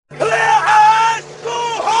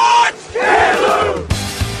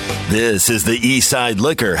This is the Eastside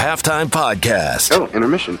Liquor Halftime Podcast. Oh,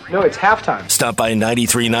 intermission. No, it's halftime. Stop by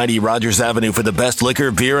 9390 Rogers Avenue for the best liquor,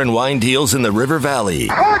 beer, and wine deals in the River Valley.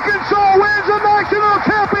 Arkansas wins the national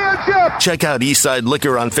championship. Check out Eastside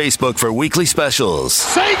Liquor on Facebook for weekly specials.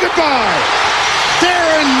 Say goodbye.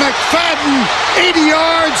 Darren McFadden, 80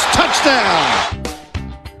 yards, touchdown.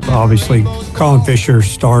 Obviously, Colin Fisher,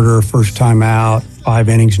 starter, first time out, 5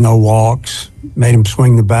 innings, no walks, made him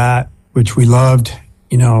swing the bat, which we loved.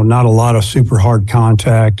 You know, not a lot of super hard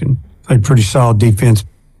contact and played pretty solid defense.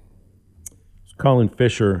 Colin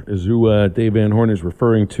Fisher is who Dave Van Horn is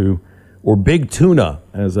referring to, or Big Tuna,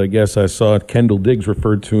 as I guess I saw Kendall Diggs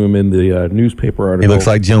referred to him in the newspaper article. He looks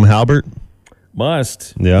like Jim Halbert.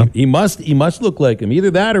 Must. Yeah. He must look like him.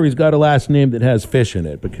 Either that or he's got a last name that has fish in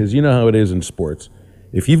it, because you know how it is in sports.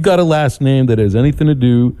 If you've got a last name that has anything to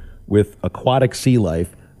do with aquatic sea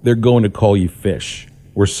life, they're going to call you Fish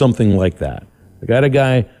or something like that. I got a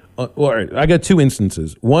guy, or I got 2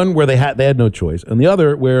 instances. One where they had no choice, and the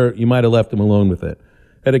other where you might have left him alone with it.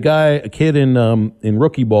 I had a kid in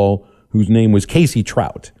rookie ball whose name was Casey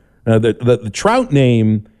Trout. Now the Trout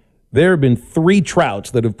name, there have been 3 Trouts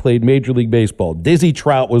that have played Major League Baseball. Dizzy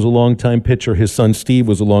Trout was a longtime pitcher. His son Steve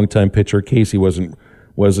was a longtime pitcher. Casey wasn't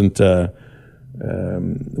related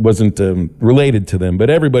to them, but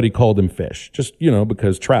everybody called him Fish, just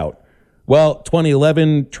because Trout. Well,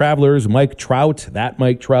 2011 Travelers, Mike Trout, that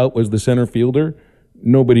Mike Trout was the center fielder.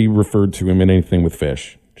 Nobody referred to him in anything with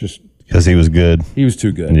Fish. Just because he was good. He was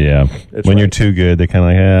too good. Yeah. That's when right. you're too good, they're kind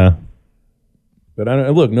of like, yeah. But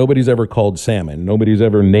look, nobody's ever called salmon. Nobody's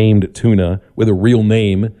ever named tuna with a real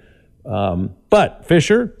name. But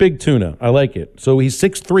Fisher, big tuna. I like it. So he's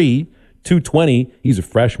 6'3", 220. He's a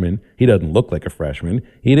freshman. He doesn't look like a freshman.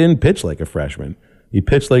 He didn't pitch like a freshman. He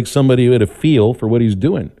pitched like somebody who had a feel for what he's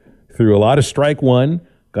doing. Threw a lot of strike one,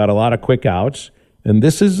 got a lot of quick outs, and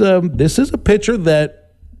this is a pitcher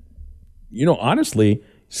that, honestly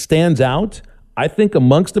stands out. I think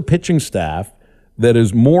amongst the pitching staff that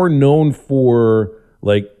is more known for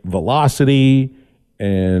like velocity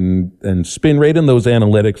and spin rate and those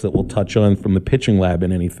analytics that we'll touch on from the pitching lab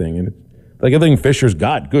and anything. And like I think Fisher's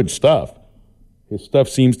got good stuff. His stuff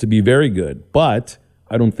seems to be very good, but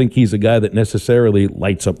I don't think he's a guy that necessarily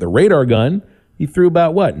lights up the radar gun. He threw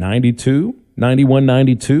about, 91,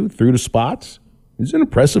 92 through the spots. It's an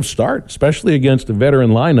impressive start, especially against a veteran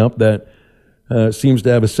lineup that seems to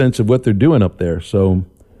have a sense of what they're doing up there. So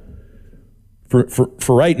for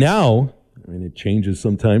right now, I mean, it changes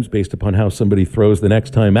sometimes based upon how somebody throws the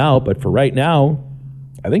next time out, but for right now,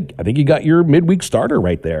 I think you got your midweek starter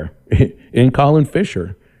right there in Colin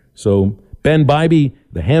Fisher. So Ben Bybee,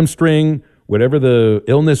 the hamstring, whatever the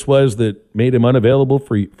illness was that made him unavailable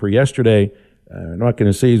for yesterday, I'm not going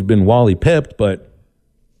to say he's been Wally pipped, but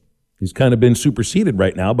he's kind of been superseded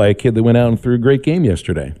right now by a kid that went out and threw a great game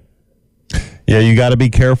yesterday. Yeah, you got to be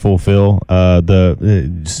careful, Phil.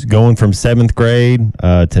 Going from 7th grade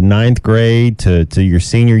to 9th grade to your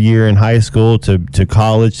senior year in high school to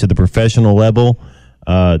college to the professional level,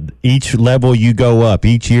 each level you go up,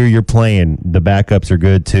 each year you're playing, the backups are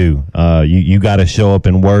good too. You got to show up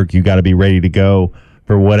and work. You got to be ready to go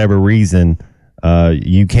for whatever reason.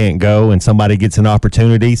 You can't go and somebody gets an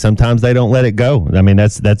opportunity. Sometimes they don't let it go. I mean,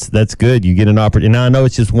 that's good. You get an opportunity. Now I know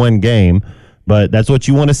it's just one game, but that's what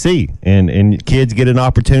you want to see. And kids get an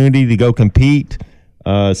opportunity to go compete.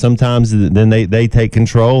 Sometimes then they take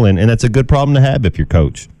control, and that's a good problem to have if you're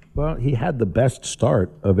coach. Well, he had the best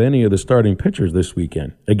start of any of the starting pitchers this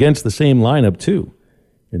weekend against the same lineup too.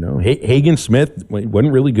 Hagen Smith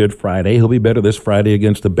wasn't really good Friday. He'll be better this Friday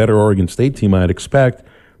against a better Oregon State team, I'd expect.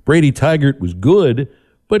 Brady Tigert was good,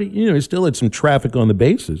 but he still had some traffic on the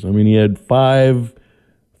bases. I mean, he had five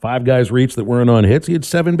guys reached that weren't on hits. He had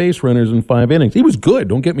 7 base runners in 5 innings. He was good.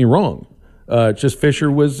 Don't get me wrong. Just Fisher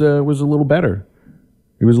was a little better.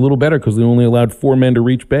 He was a little better because they only allowed 4 men to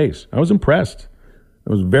reach base. I was impressed. I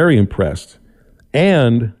was very impressed.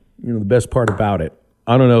 And the best part about it,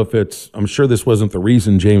 I don't know if I'm sure this wasn't the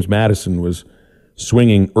reason James Madison was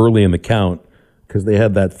swinging early in the count, because they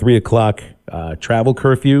had that 3 o'clock travel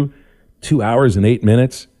curfew, 2 hours and 8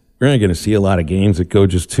 minutes. You're not going to see a lot of games that go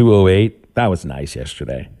just 2:08. That was nice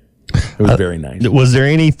yesterday. It was very nice. Was there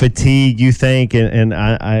any fatigue, you think? And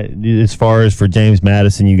I as far as for James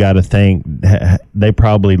Madison, you got to think they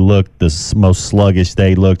probably looked the most sluggish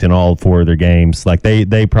they looked in all 4 of their games. Like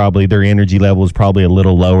they probably, their energy level was probably a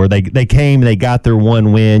little lower. They got their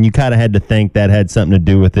 1 win. You kind of had to think that had something to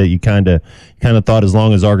do with it. You kind of thought as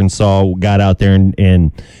long as Arkansas got out there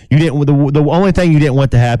and you didn't. The only thing you didn't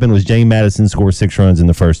want to happen was James Madison score 6 runs in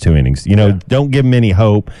the first 2 innings. Don't give them any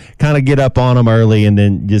hope. Kind of get up on them early and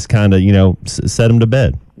then just kind of set them to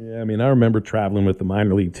bed. Yeah, Yeah, I mean, I remember traveling with the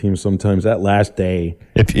minor league team sometimes that last day.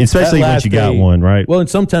 Especially once you got one, right? Well, and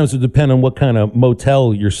sometimes it depends on what kind of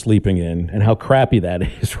motel you're sleeping in and how crappy that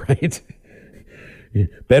is, right?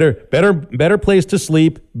 Better place to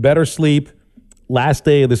sleep, better sleep. Last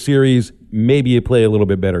day of the series, maybe you play a little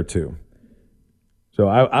bit better too. So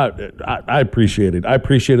I appreciate it. I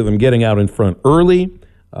appreciated them getting out in front early.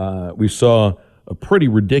 We saw a pretty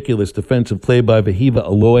ridiculous defensive play by Vahiva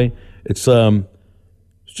Aloy. It's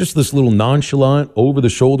just this little nonchalant,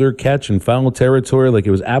 over-the-shoulder catch in foul territory, like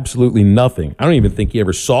it was absolutely nothing. I don't even think he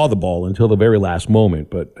ever saw the ball until the very last moment,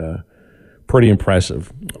 but pretty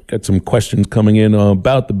impressive. Got some questions coming in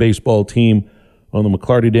about the baseball team on the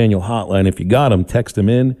McClarty Daniel hotline. If you got them, text them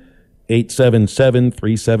in,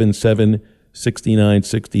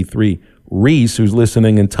 877-377-6963. Reese, who's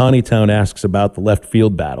listening in Tawnytown, asks about the left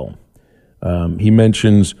field battle. He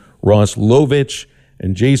mentions Ross Lovich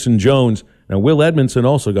and Jason Jones. Now, Will Edmondson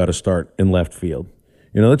also got a start in left field.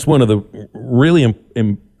 You know, that's one of the really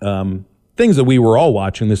things that we were all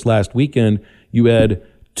watching this last weekend. You had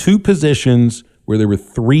two positions where there were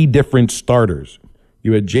three different starters.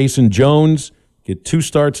 You had Jason Jones get two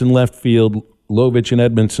starts in left field. Lovich and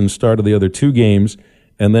Edmondson started the other two games.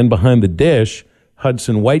 And then behind the dish,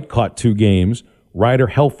 Hudson White caught 2 games. Ryder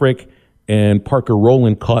Helfrich and Parker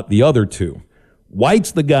Rowland caught the other 2.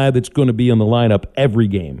 White's the guy that's going to be in the lineup every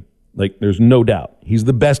game. Like, there's no doubt. He's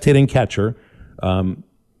the best hitting catcher. Now,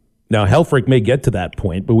 Helfrich may get to that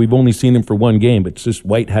point, but we've only seen him for 1 game. But it's just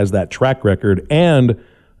White has that track record. And,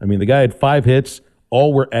 I mean, the guy had 5 hits.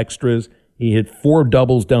 All were extras. He hit 4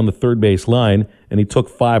 doubles down the third base line, and he took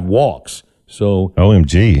 5 walks. So,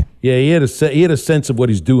 OMG. Yeah, he had a sense of what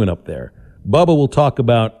he's doing up there. Bubba will talk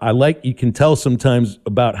about, you can tell sometimes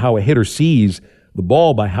about how a hitter sees the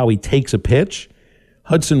ball by how he takes a pitch.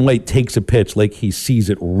 Hudson White takes a pitch like he sees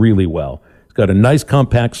it really well. He's got a nice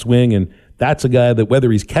compact swing, and that's a guy that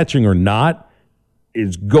whether he's catching or not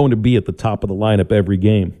is going to be at the top of the lineup every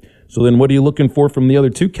game. So then what are you looking for from the other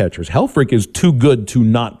 2 catchers? Helfrich is too good to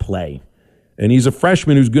not play. And he's a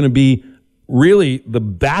freshman who's going to be really the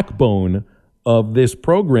backbone of this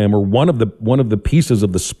program, or one of the pieces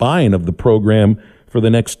of the spine of the program for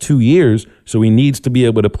the next 2 years. So he needs to be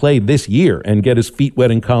able to play this year and get his feet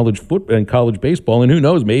wet in college baseball. And who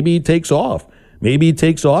knows, maybe he takes off. Maybe he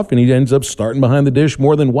takes off and he ends up starting behind the dish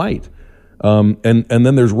more than White. And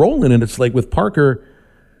then there's Rowland, and it's like with Parker,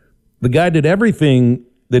 the guy did everything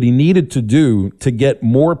that he needed to do to get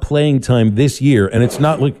more playing time this year. And it's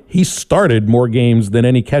not like he started more games than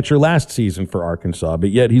any catcher last season for Arkansas,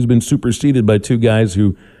 but yet he's been superseded by 2 guys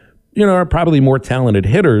who, are probably more talented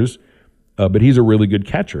hitters, but he's a really good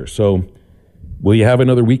catcher. So will you have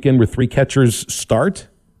another weekend where 3 catchers start?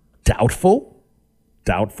 Doubtful.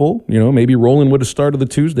 Maybe Rowland would have started the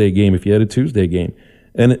Tuesday game if you had a Tuesday game.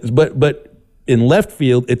 But in left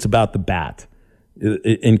field, it's about the bat.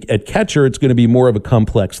 At catcher, it's going to be more of a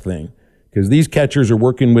complex thing because these catchers are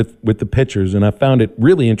working with the pitchers. And I found it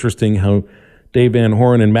really interesting how Dave Van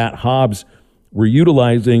Horn and Matt Hobbs were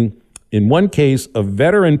utilizing, in one case, a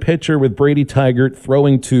veteran pitcher with Brady Tigert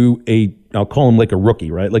throwing to I'll call him like a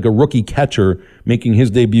rookie, right? Like a rookie catcher making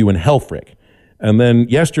his debut in Helfrich. And then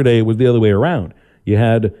yesterday it was the other way around. You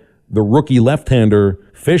had the rookie left-hander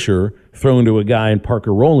Fisher thrown to a guy in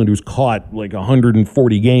Parker Rowland who's caught like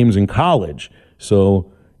 140 games in college.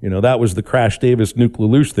 So, that was the Crash Davis Nuke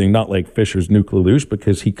LaLoosh thing, not like Fisher's Nuke LaLoosh,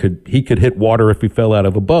 because he could hit water if he fell out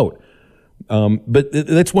of a boat. But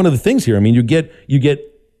that's one of the things here. I mean, you get.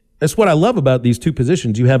 That's what I love about these 2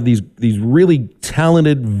 positions. You have these really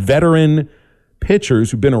talented veteran pitchers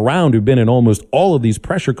who've been around, who've been in almost all of these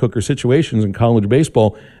pressure cooker situations in college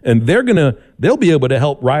baseball, and they'll be able to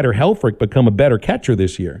help Ryder Helfrich become a better catcher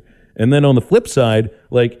this year. And then on the flip side,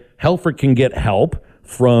 like Helfrich can get help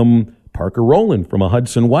from Parker Rowland, from a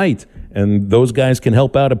Hudson White, and those guys can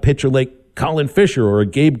help out a pitcher like Colin Fisher or a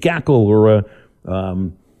Gabe Gackle or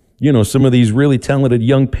some of these really talented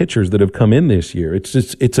young pitchers that have come in this year. It's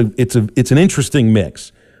an interesting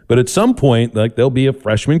mix. But at some point, like, there'll be a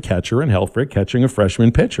freshman catcher and Helfrich catching a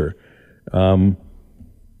freshman pitcher.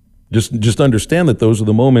 Just understand that those are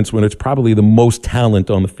the moments when it's probably the most talent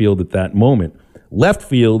on the field at that moment. Left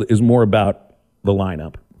field is more about the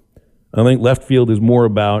lineup. I think left field is more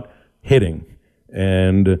about hitting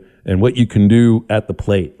and what you can do at the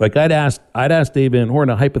plate. Like I'd asked Dave Van Horn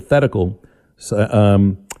a hypothetical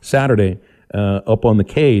Saturday up on the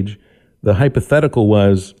cage. The hypothetical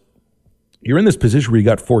was, you're in this position where you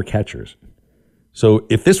got 4 catchers. So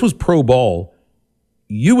if this was pro ball,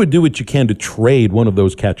 you would do what you can to trade one of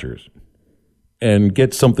those catchers and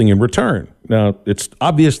get something in return. Now, it's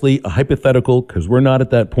obviously a hypothetical because we're not at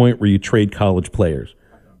that point where you trade college players.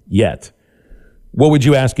 yet. What would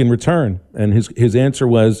you ask in return? And his answer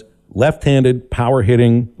was left-handed,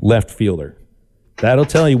 power-hitting left fielder. That'll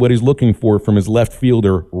tell you what he's looking for from his left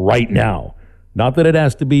fielder right now. Not that it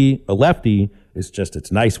has to be a lefty.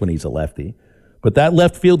 It's nice when he's a lefty. But that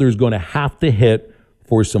left fielder is going to have to hit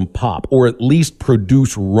for some pop or at least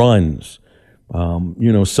produce runs.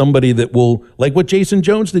 Somebody that will, like what Jason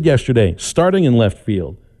Jones did yesterday, starting in left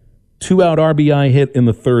field. 2-out RBI hit in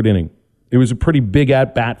the third inning. It was a pretty big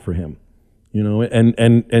at-bat for him.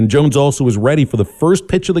 And Jones also was ready for the first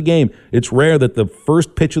pitch of the game. It's rare that the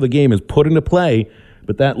first pitch of the game is put into play,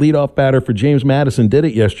 but that leadoff batter for James Madison did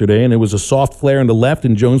it yesterday, and it was a soft flare into left,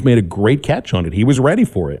 and Jones made a great catch on it. He was ready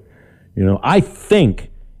for it. I think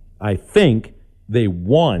they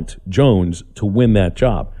want Jones to win that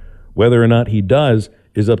job. Whether or not he does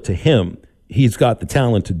is up to him. He's got the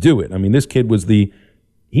talent to do it. I mean, this kid was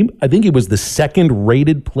I think he was the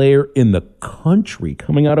second-rated player in the country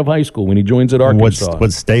coming out of high school when he joins at Arkansas.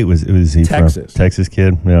 What state was he Texas. From? Texas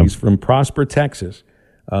kid? Yeah. He's from Prosper, Texas.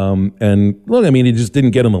 And look, I mean, he just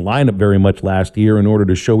didn't get in the lineup very much last year in order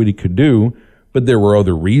to show what he could do, but there were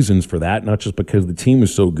other reasons for that, not just because the team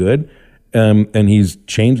was so good. And he's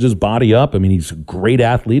changed his body up. I mean, he's a great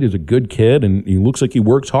athlete. He's a good kid, and he looks like he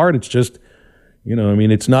works hard. It's just,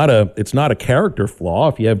 it's not a character flaw.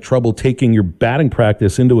 If you have trouble taking your batting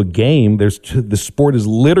practice into a game, the sport is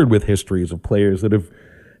littered with histories of players that have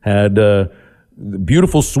had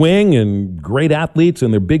beautiful swing and great athletes,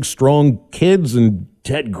 and they're big, strong kids, and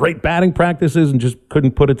had great batting practices, and just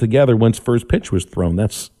couldn't put it together once first pitch was thrown.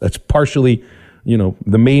 That's partially,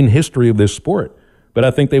 the main history of this sport. But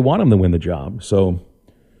I think they want him to win the job. So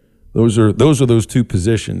those are those two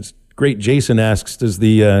positions. Great. Jason asks, do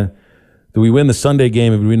we win the Sunday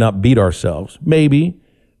game if we not beat ourselves? Maybe.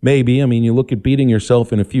 I mean, you look at beating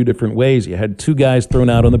yourself in a few different ways. You had 2 guys thrown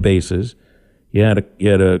out on the bases. You had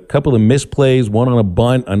a couple of misplays, one on a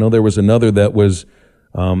bunt. I know there was another that was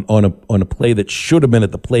on a play that should have been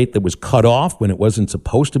at the plate that was cut off when it wasn't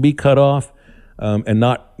supposed to be cut off. And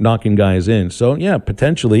not knocking guys in. So yeah,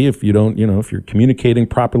 potentially, if you don't, if you're communicating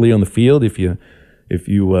properly on the field, if you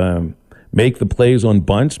make the plays on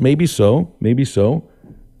bunts, maybe so.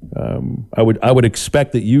 I would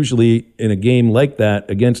expect that usually in a game like that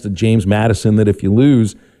against a James Madison, that if you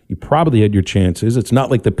lose, you probably had your chances. It's not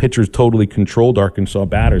like the pitchers totally controlled Arkansas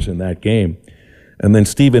batters in that game. And then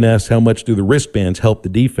Steven asks, how much do the wristbands help the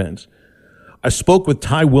defense? I spoke with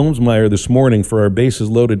Ty Wilmsmeyer this morning for our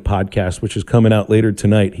Bases Loaded podcast, which is coming out later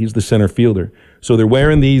tonight. He's the center fielder. So they're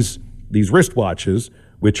wearing these wristwatches,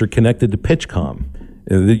 which are connected to PitchCom.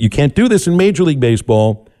 You can't do this in Major League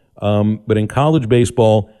Baseball, but in college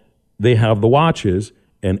baseball, they have the watches,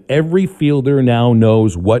 and every fielder now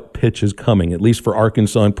knows what pitch is coming, at least for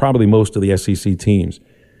Arkansas and probably most of the SEC teams.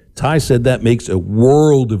 Ty said that makes a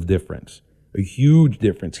world of difference, a huge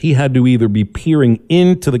difference. He had to either be peering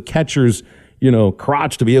into the catcher's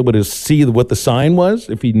crotch to be able to see what the sign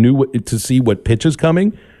was, if he knew to see what pitch is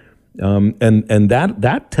coming. And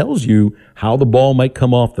that tells you how the ball might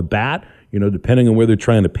come off the bat. Depending on where they're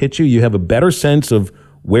trying to pitch you have a better sense of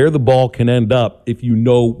where the ball can end up if you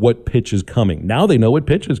know what pitch is coming. Now they know what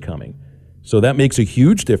pitch is coming. So that makes a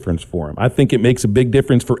huge difference for him. I think it makes a big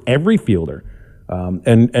difference for every fielder.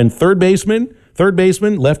 And third baseman,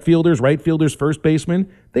 left fielders, right fielders, first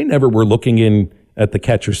baseman, they never were looking in at the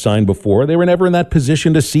catcher's sign before. They were never in that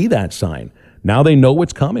position to see that sign. Now they know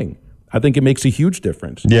what's coming. I think it makes a huge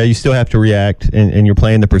difference. Yeah, you still have to react, and you're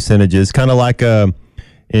playing the percentages. Kind of like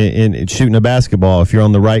in shooting a basketball. If you're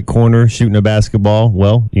on the right corner shooting a basketball,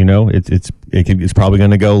 well, it's probably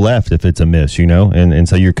going to go left if it's a miss, and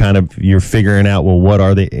so you're figuring out, well, what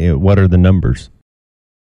are the numbers?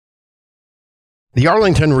 The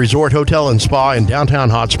Arlington Resort Hotel and Spa in downtown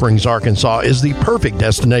Hot Springs, Arkansas is the perfect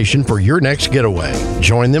destination for your next getaway.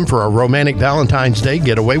 Join them for a romantic Valentine's Day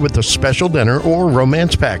getaway with a special dinner or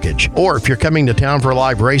romance package. Or if you're coming to town for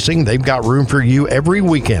live racing, they've got room for you every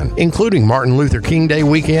weekend, including Martin Luther King Day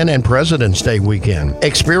weekend and President's Day weekend.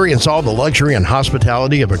 Experience all the luxury and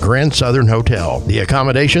hospitality of a Grand Southern hotel. The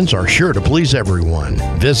accommodations are sure to please everyone.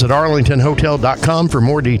 Visit arlingtonhotel.com for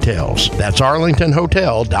more details. That's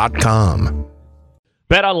arlingtonhotel.com.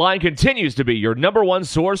 BetOnline continues to be your number one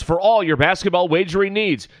source for all your basketball wagering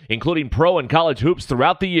needs, including pro and college hoops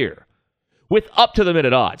throughout the year. With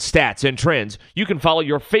up-to-the-minute odds, stats, and trends, you can follow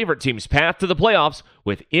your favorite team's path to the playoffs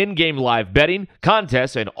with in-game live betting,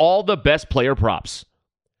 contests, and all the best player props.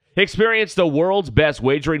 Experience the world's best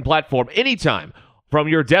wagering platform anytime from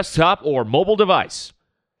your desktop or mobile device.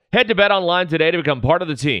 Head to BetOnline today to become part of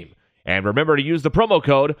the team. And remember to use the promo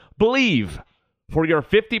code BELIEVE for your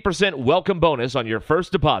 50% welcome bonus on your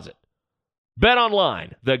first deposit. Bet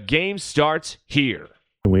Online, the game starts here.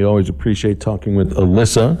 We always appreciate talking with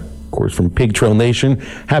Alyssa, of course, from Pig Trail Nation.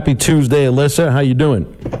 Happy Tuesday, Alyssa. How you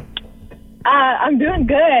doing? I'm doing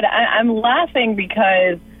good. I'm laughing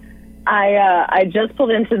because I just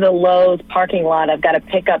pulled into the Lowe's parking lot. I've got to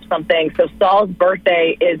pick up something. So Saul's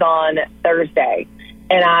birthday is on Thursday,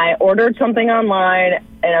 and I ordered something online,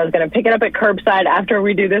 and I was going to pick it up at curbside after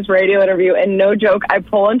we do this radio interview. And no joke, I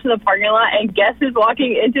pull into the parking lot, and guess who's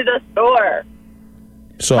walking into the store?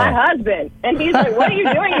 Saul. My husband. And he's like, "What are you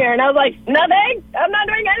doing here?" And I was like, "Nothing. I'm not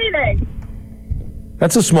doing anything."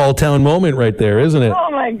 That's a small town moment right there, isn't it? Oh,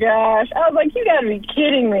 my gosh. I was like, you got to be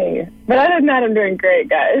kidding me. But other than that, I'm doing great,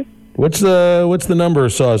 guys. What's the number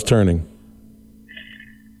Saw's turning?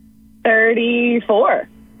 34.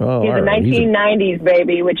 Oh, He's a 1990s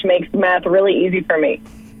baby, which makes math really easy for me.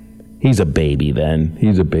 He's a baby then.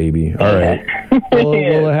 He's a baby. All right.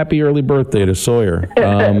 Well, a happy early birthday to Sawyer.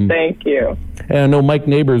 Thank you. And I know Mike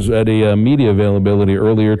Neighbors at a media availability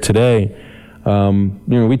earlier today.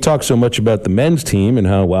 We talk so much about the men's team and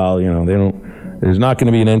how, there's not going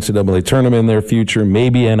to be an NCAA tournament in their future,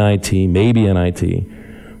 maybe NIT.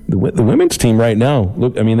 The women's team right now,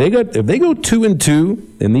 look, I mean, if they go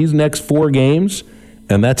 2-2 in these next 4 games,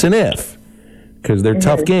 and that's an if, because they're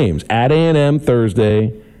tough games. At A&M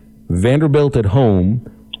Thursday, Vanderbilt at home,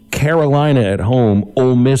 Carolina at home,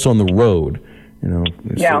 Ole Miss on the road.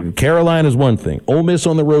 Carolina's one thing. Ole Miss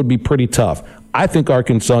on the road be pretty tough. I think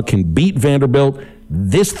Arkansas can beat Vanderbilt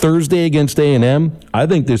this Thursday against A&M. I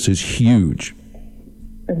think this is huge.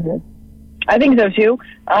 Mm-hmm. I think so, too.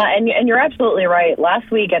 And you're absolutely right. Last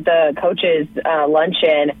week at the coaches'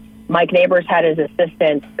 luncheon, Mike Neighbors had his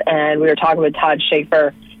assistants, and we were talking with Todd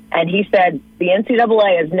Schaefer, and he said the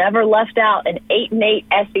NCAA has never left out an 8-8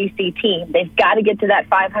 SEC team. They've got to get to that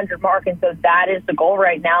 500 mark, and so that is the goal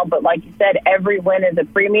right now. But like you said, every win is a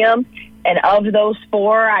premium. And of those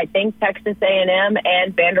 4, I think Texas A&M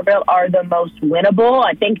and Vanderbilt are the most winnable.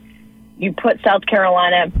 I think you put South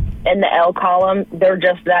Carolina in the L column. They're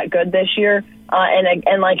just that good this year.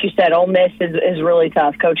 And like you said, Ole Miss is really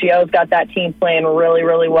tough. Coach Yo's got that team playing really,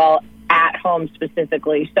 really well at home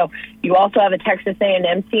specifically. So you also have a Texas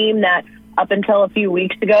A&M team that up until a few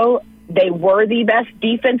weeks ago, they were the best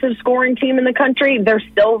defensive scoring team in the country. They're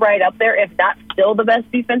still right up there, if not still the best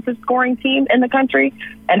defensive scoring team in the country,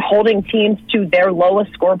 and holding teams to their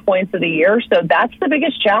lowest score points of the year. So that's the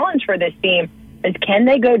biggest challenge for this team, is can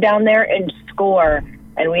they go down there and score?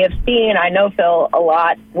 And we have seen, I know, Phil, a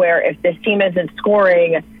lot where if this team isn't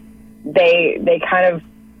scoring, they kind of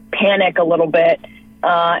panic a little bit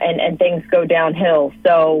and things go downhill.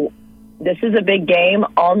 So this is a big game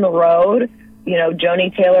on the road.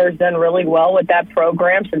 Joni Taylor has done really well with that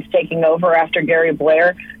program since taking over after Gary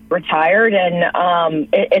Blair retired, and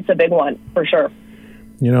it's a big one for sure.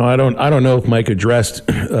 I don't know if Mike addressed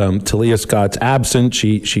Talia Scott's absence.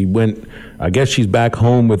 She went. I guess she's back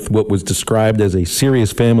home with what was described as a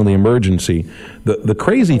serious family emergency. The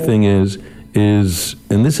crazy thing is,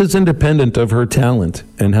 and this is independent of her talent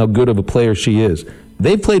and how good of a player she is,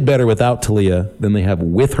 they've played better without Talia than they have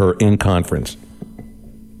with her in conference.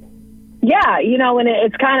 Yeah, and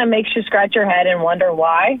it kind of makes you scratch your head and wonder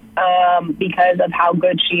why, because of how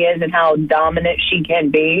good she is and how dominant she can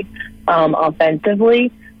be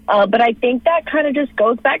offensively. But I think that kind of just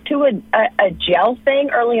goes back to a gel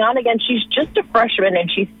thing early on. Again, she's just a freshman,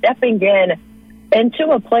 and she's stepping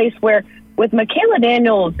into a place where, with Michaela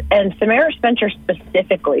Daniels and Samara Spencer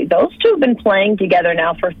specifically, those two have been playing together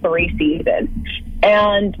now for 3 seasons.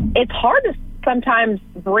 And it's hard to sometimes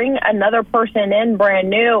bring another person in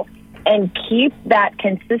brand new and keep that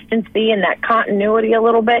consistency and that continuity a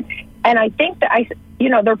little bit. And I think that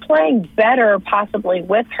they're playing better possibly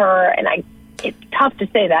with her. And it's tough to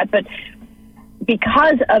say that, but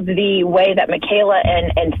because of the way that Michaela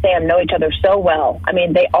and Sam know each other so well, I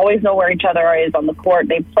mean, they always know where each other is on the court.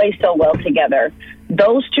 They play so well together.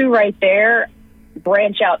 Those two right there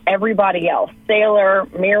branch out everybody else. Sailor,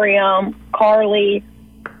 Miriam, Carly.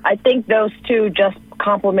 I think those two just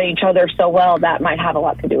complement each other so well that might have a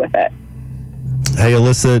lot to do with it. Hey,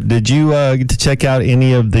 Alyssa, did you get to check out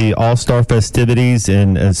any of the All-Star festivities,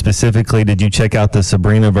 and specifically, did you check out the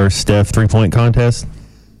Sabrina versus Steph three-point contest?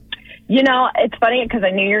 It's funny because I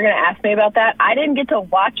knew you were going to ask me about that. I didn't get to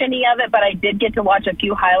watch any of it, but I did get to watch a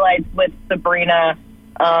few highlights with Sabrina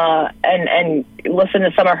and listen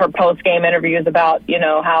to some of her post-game interviews about,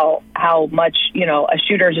 how much, a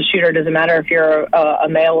shooter is a shooter. Doesn't matter if you're a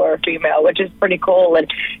male or a female, which is pretty cool.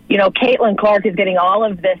 And, Caitlin Clark is getting all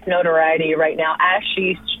of this notoriety right now, as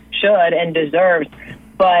she should and deserves.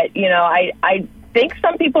 But, I think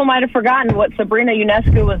some people might have forgotten what Sabrina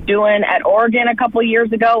Ionescu was doing at Oregon a couple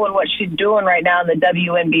years ago and what she's doing right now in the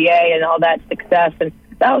WNBA and all that success. And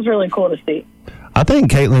that was really cool to see. I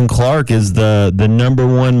think Caitlin Clark is the number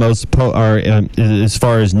one most as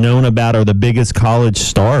far as known about, or the biggest college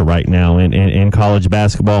star right now in college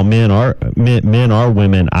basketball, men or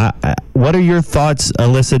women. What are your thoughts,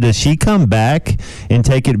 Alyssa? Does she come back and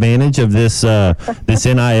take advantage of this this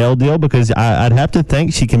NIL deal? Because I'd have to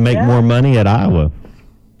think she can make more money at Iowa.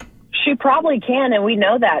 She probably can, and we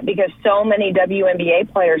know that because so many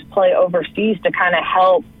WNBA players play overseas to kind of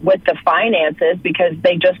help with the finances because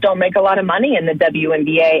they just don't make a lot of money in the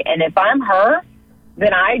WNBA. And if I'm her,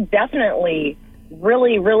 then I definitely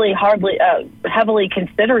really, really heavily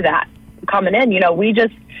consider that coming in. You know,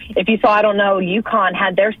 if you saw, I don't know, UConn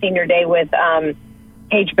had their senior day with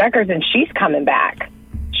Paige Beckers, and she's coming back.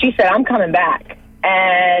 She said, I'm coming back.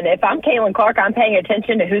 And if I'm Caitlin Clark, I'm paying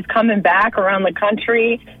attention to who's coming back around the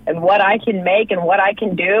country and what I can make and what I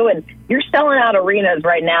can do. And you're selling out arenas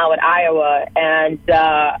right now at Iowa, and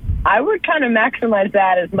I would kind of maximize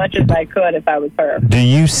that as much as I could if I was her. Do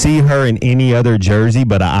you see her in any other jersey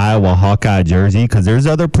but an Iowa Hawkeye jersey? Because there's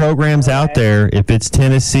other programs out there. If it's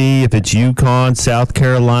Tennessee, if it's UConn, South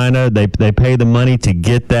Carolina, they pay the money to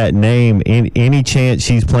get that name. Any chance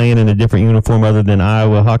she's playing in a different uniform other than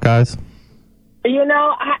Iowa Hawkeyes? You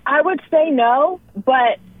know, I would say no,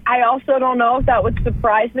 but I also don't know if that would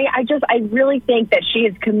surprise me. I really think that she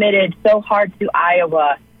is committed so hard to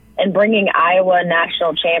Iowa and bringing Iowa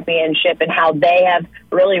national championship and how they have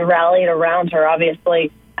really rallied around her,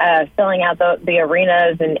 obviously filling out the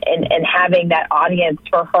arenas and having that audience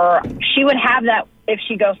for her. She would have that if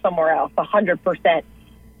she goes somewhere else, 100%.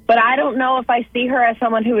 But I don't know if I see her as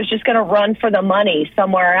someone who is just going to run for the money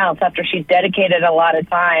somewhere else after she's dedicated a lot of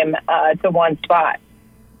time to one spot.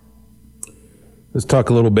 Let's talk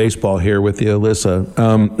a little baseball here with you,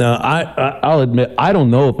 Alyssa. Now, I'll admit, I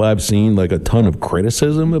don't know if I've seen like a ton of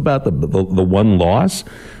criticism about the one loss,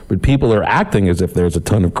 but people are acting as if there's a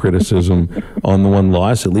ton of criticism on the one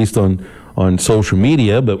loss, at least on social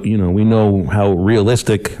media. But, you know, we know how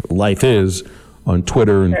realistic life is on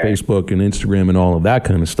Twitter and Facebook and Instagram and all of that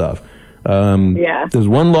kind of stuff. Does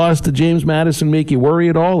one loss to James Madison make you worry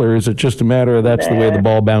at all, or is it just a matter of that's the way the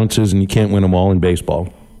ball bounces and you can't win them all in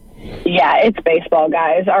baseball? Yeah, it's baseball,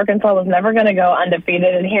 guys. Arkansas was never going to go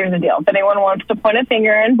undefeated, and here's the deal. If anyone wants to point a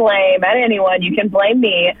finger and blame at anyone, you can blame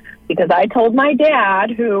me, because I told my dad,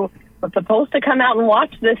 who was supposed to come out and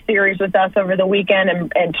watch this series with us over the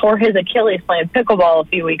weekend and tore his Achilles playing pickleball a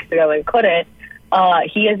few weeks ago and couldn't.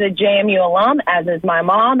 He is a JMU alum, as is my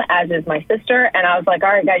mom, as is my sister. And I was like, all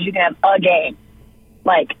right, guys, you can have a game.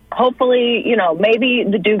 Like, hopefully, you know, maybe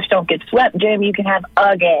the Dukes don't get swept. JMU can have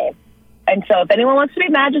a game. And so if anyone wants to be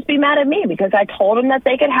mad, just be mad at me, because I told them that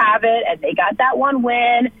they could have it, and they got that one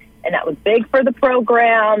win, and that was big for the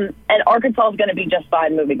program. And Arkansas is going to be just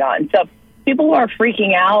fine moving on. So people who are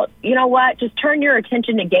freaking out, you know what? Just turn your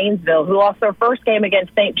attention to Gainesville, who lost their first game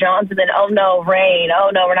against St. John's, and then, oh, no, rain.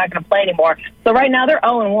 Oh, no, we're not going to play anymore. So right now they're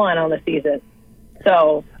 0-1 on the season.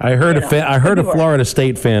 So I heard a Florida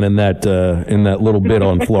State fan in that little bit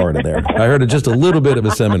on Florida there. I heard just a little bit of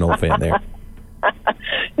a Seminole fan there.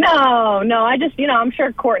 No, I just, I'm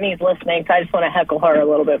sure Courtney's listening, so I just want to heckle her a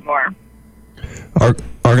little bit more.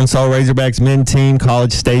 Arkansas Razorbacks men team,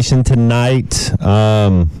 College Station tonight.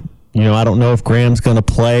 I don't know if Graham's going to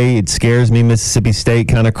play. It scares me. Mississippi State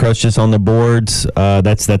kind of crushed us on the boards.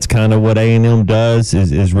 That's kind of what A&M does,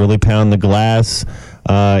 is really pound the glass.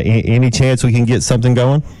 Any chance we can get something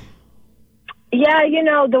going? Yeah,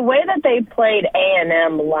 the way that they played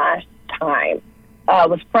A&M last time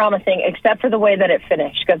was promising, except for the way that it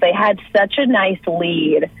finished, because they had such a nice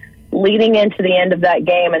lead leading into the end of that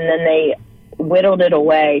game, and then they whittled it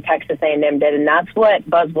away. Texas A&M did, and that's what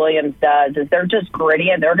Buzz Williams does. Is they're just gritty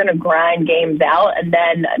and they're going to grind games out, and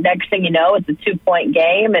then next thing you know, it's a 2-point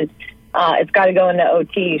game, and it's got to go into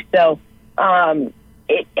OT. So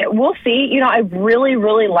we'll see. I really,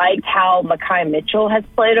 really liked how Mekhi Mitchell has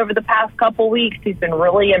played over the past couple weeks. He's been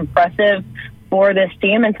really impressive for this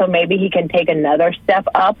team, and so maybe he can take another step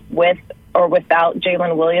up with or without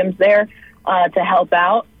Jalen Williams there to help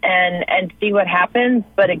out and see what happens.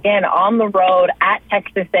 But again, on the road at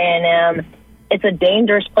Texas A&M, it's a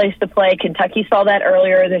dangerous place to play. Kentucky saw that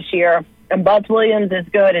earlier this year, and Buzz Williams is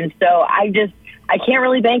good. And so I can't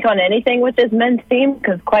really bank on anything with this men's team,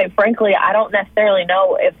 because quite frankly, I don't necessarily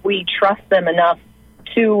know if we trust them enough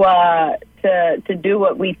to do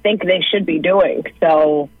what we think they should be doing.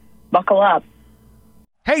 So buckle up.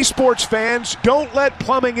 Hey sports fans, don't let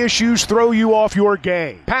plumbing issues throw you off your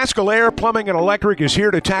game. Paschal Air Plumbing and Electric is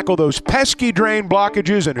here to tackle those pesky drain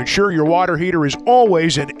blockages and ensure your water heater is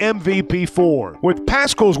always in MVP form. With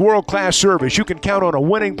Paschal's world-class service, you can count on a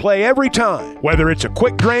winning play every time. Whether it's a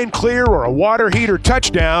quick drain clear or a water heater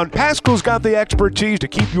touchdown, Paschal's got the expertise to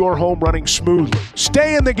keep your home running smoothly.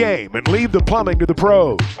 Stay in the game and leave the plumbing to the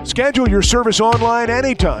pros. Schedule your service online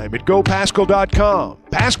anytime at gopaschal.com.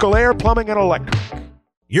 Paschal Air Plumbing and Electric.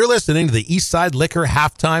 You're listening to the Eastside Liquor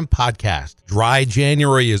Halftime Podcast. Dry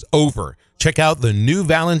January is over. Check out the new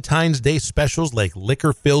Valentine's Day specials like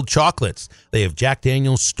liquor-filled chocolates. They have Jack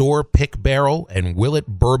Daniel's Store Pick Barrel and Willet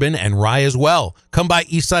Bourbon and Rye as well. Come by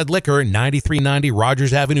Eastside Liquor, 9390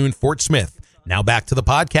 Rogers Avenue in Fort Smith. Now back to the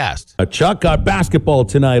podcast. Chuck got basketball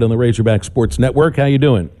tonight on the Razorback Sports Network. How you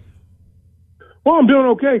doing? Well, I'm doing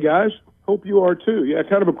okay, guys. Hope you are too. Yeah,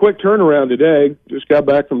 kind of a quick turnaround today. Just got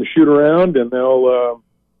back from the shoot-around, and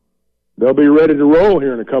they'll be ready to roll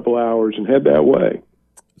here in a couple hours and head that way.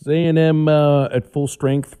 Is A&M at full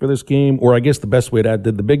strength for this game? Or I guess the best way to add,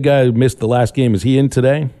 did the big guy who missed the last game, is he in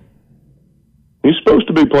today? He's supposed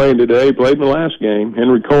to be playing today. He played in the last game.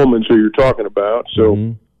 Henry Coleman's who you're talking about. So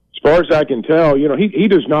as far as I can tell, he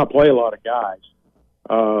does not play a lot of guys.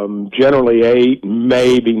 Generally 8,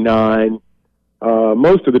 maybe 9.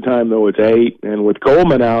 Most of the time, though, it's 8. And with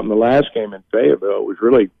Coleman out in the last game in Fayetteville, it was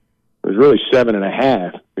really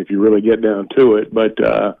 7.5 if you really get down to it. But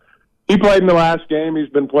he played in the last game. He's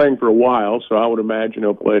been playing for a while, so I would imagine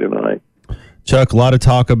he'll play tonight. Chuck, a lot of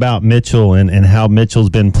talk about Mitchell and how Mitchell's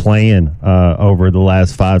been playing over the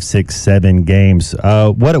last 5, 6, 7 games.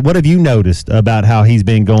 What have you noticed about how he's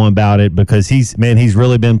been going about it? Because he's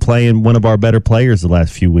really been playing one of our better players the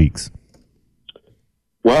last few weeks.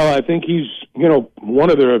 Well, I think he's one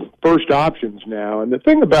of the first options now. And the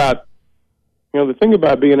thing about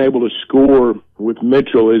being able to score with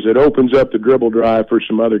Mitchell is it opens up the dribble drive for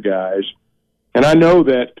some other guys. And I know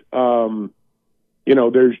that,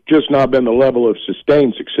 there's just not been the level of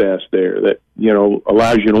sustained success there that,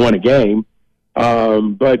 allows you to win a game.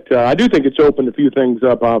 But I do think it's opened a few things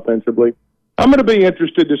up offensively. I'm going to be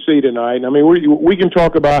interested to see tonight. I mean, we can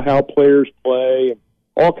talk about how players play and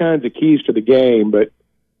all kinds of keys to the game, but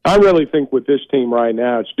I really think with this team right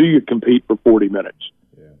now, it's do you compete for 40 minutes?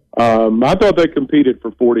 I thought they competed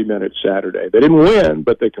for 40 minutes Saturday. They didn't win,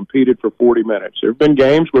 but they competed for 40 minutes. There have been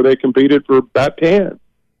games where they competed for about 10.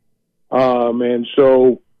 And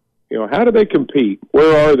so, how do they compete?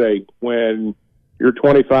 Where are they when you're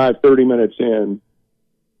 25, 30 minutes in?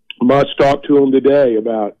 Must talk to them today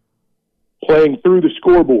about playing through the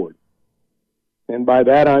scoreboard. And by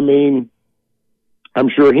that, I mean, I'm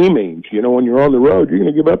sure he means, when you're on the road, you're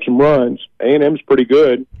going to give up some runs. A&M's pretty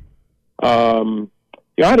good.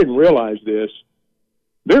 I didn't realize this.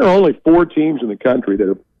 There are only 4 teams in the country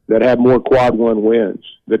that have more quad 1 wins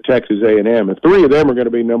than Texas A&M, and 3 of them are going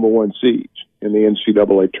to be number 1 seeds in the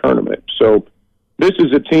NCAA tournament. So this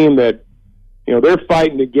is a team that, they're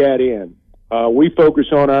fighting to get in. We focus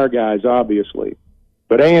on our guys, obviously,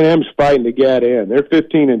 but A&M's fighting to get in. They're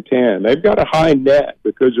 15-10. They've got a high net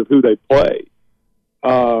because of who they play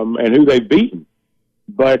and who they've beaten.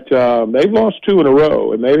 But they've lost 2 in a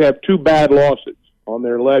row, and they have 2 bad losses on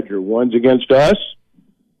their ledger. One's against us,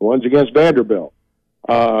 one's against Vanderbilt.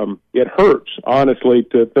 It hurts, honestly,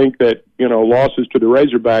 to think that, losses to the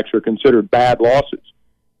Razorbacks are considered bad losses.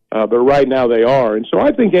 But right now they are. And so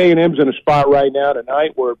I think A&M's in a spot right now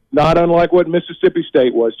tonight where, not unlike what Mississippi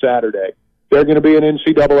State was Saturday, they're going to be an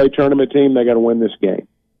NCAA tournament team. They got to win this game.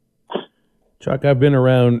 Chuck, I've been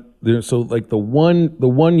around there. So like the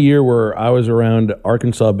one year where I was around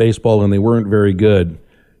Arkansas baseball and they weren't very good,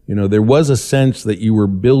 there was a sense that you were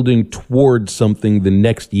building towards something the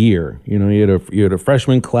next year. You had a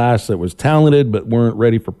freshman class that was talented but weren't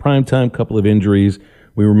ready for primetime, couple of injuries.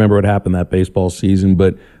 We remember what happened that baseball season,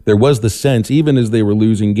 but there was the sense, even as they were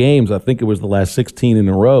losing games, I think it was the last 16 in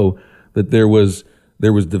a row, that there was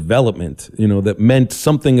development, that meant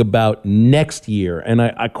something about next year. And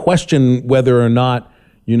I question whether or not,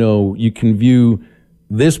 you can view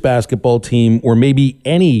this basketball team or maybe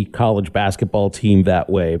any college basketball team that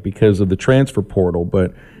way because of the transfer portal.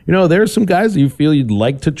 But, there are some guys that you feel you'd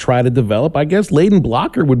like to try to develop. I guess Layden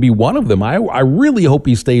Blocker would be one of them. I really hope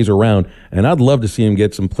he stays around, and I'd love to see him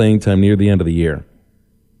get some playing time near the end of the year.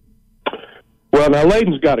 Well, now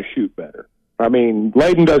Layden's got to shoot better. I mean,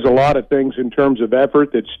 Layden does a lot of things in terms of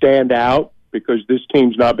effort that stand out because this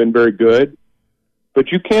team's not been very good.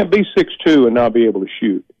 But you can't be 6'2" and not be able to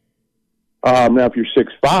shoot. Now, if you're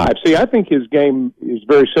 6'5", see, I think his game is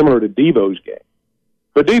very similar to Devo's game.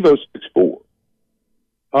 But Devo's 6'4".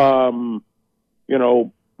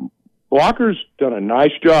 Blocker's done a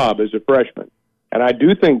nice job as a freshman, and I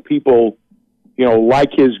do think people,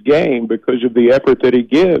 like his game because of the effort that he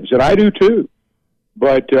gives, and I do too.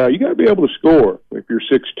 But you got to be able to score if you're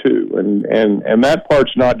 6'2", and that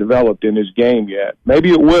part's not developed in his game yet.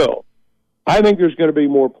 Maybe it will. I think there's going to be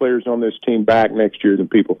more players on this team back next year than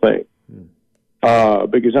people think,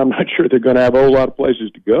 because I'm not sure they're going to have a whole lot of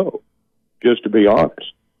places to go, just to be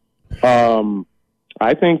honest.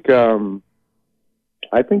 I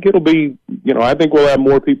think it'll be, I think we'll have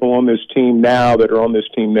more people on this team now that are on this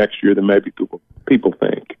team next year than maybe people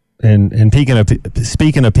think. And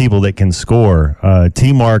speaking of people that can score,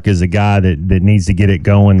 T-Mark is a guy that needs to get it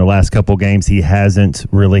going. The last couple games, he hasn't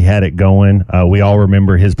really had it going. We all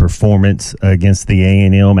remember his performance against the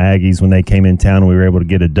A&M Aggies when they came in town and we were able to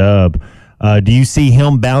get a dub. Do you see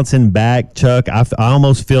him bouncing back, Chuck? I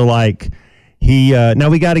almost feel like now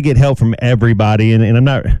we got to get help from everybody, and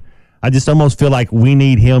I just almost feel like we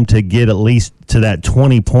need him to get at least to that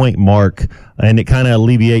 20-point mark, and it kind of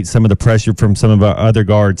alleviates some of the pressure from some of our other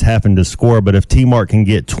guards having to score. But if T-Mark can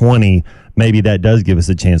get 20, maybe that does give us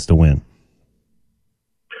a chance to win.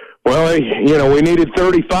 Well, we needed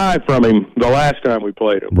 35 from him the last time we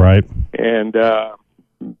played him. Right. And I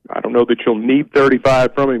don't know that you'll need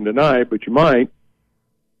 35 from him tonight, but you might.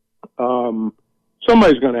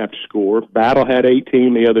 Somebody's going to have to score. Battle had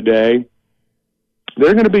 18 the other day.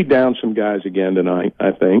 They're going to be down some guys again tonight,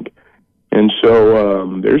 I think. And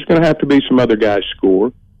so there's going to have to be some other guys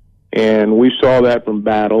score. And we saw that from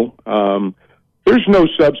Battle. There's no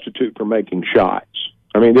substitute for making shots.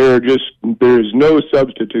 I mean, there's no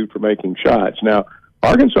substitute for making shots. Now,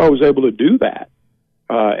 Arkansas was able to do that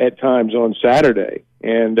at times on Saturday.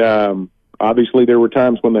 And obviously there were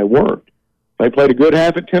times when they weren't. They played a good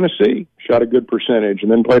half at Tennessee, shot a good percentage, and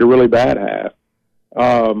then played a really bad half.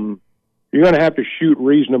 You're going to have to shoot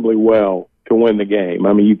reasonably well to win the game.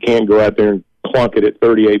 I mean, you can't go out there and clunk it at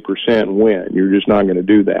 38% and win. You're just not going to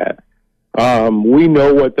do that. We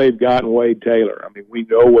know what they've got in Wade Taylor. I mean, we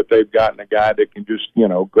know what they've got in a guy that can just,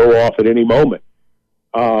 go off at any moment.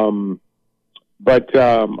 But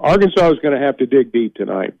Arkansas is going to have to dig deep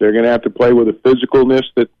tonight. They're going to have to play with a physicalness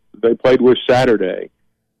that they played with Saturday.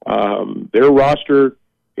 Their roster,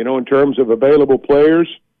 in terms of available players,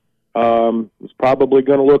 it's probably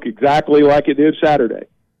going to look exactly like it did Saturday.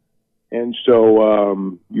 And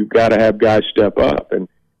so you've got to have guys step up, and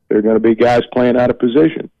there are going to be guys playing out of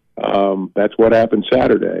position. That's what happened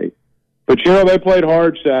Saturday. But, they played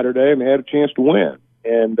hard Saturday, and they had a chance to win.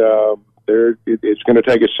 And it's going to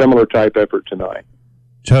take a similar type effort tonight.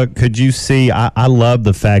 Chuck, could you see, I love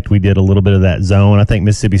the fact we did a little bit of that zone. I think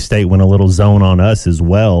Mississippi State went a little zone on us as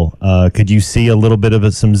well. Could you see a little bit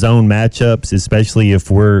of some zone matchups, especially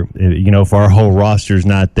if if our whole roster's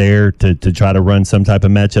not there to try to run some type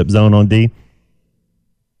of matchup zone on D?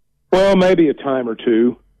 Well, maybe a time or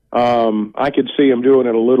two. I could see them doing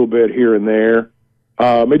it a little bit here and there.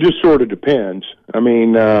 It just sort of depends. I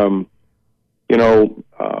mean,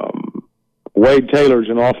 Wade Taylor's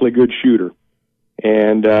an awfully good shooter.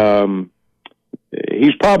 And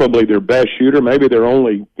he's probably their best shooter. Maybe they're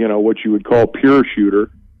only, what you would call pure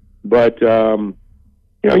shooter. But,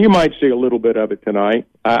 you might see a little bit of it tonight.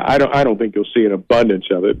 I don't think you'll see an abundance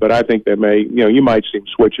of it, but I think they may, you might see them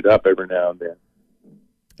switch it up every now and then.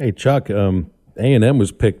 Hey, Chuck, A&M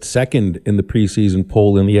was picked second in the preseason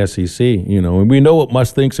poll in the SEC, and we know what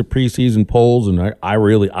Musk thinks of preseason polls, and I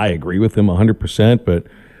agree with him 100%, but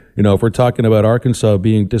if we're talking about Arkansas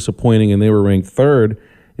being disappointing and they were ranked third,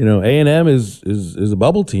 A&M is a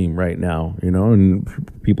bubble team right now,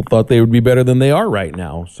 and people thought they would be better than they are right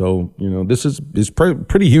now. So, this is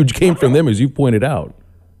pretty huge game from them, as you pointed out.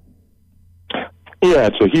 Yeah,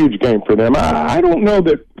 it's a huge game for them. I don't know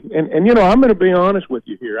that, and I'm going to be honest with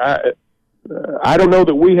you here. I don't know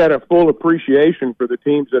that we had a full appreciation for the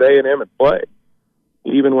teams that A&M had played,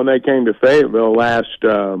 even when they came to Fayetteville last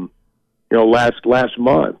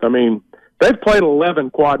month. I mean, they've played 11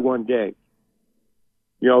 Quad 1 games.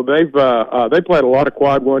 They played a lot of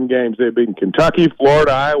Quad 1 games. They've beaten Kentucky,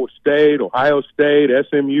 Florida, Iowa State, Ohio State,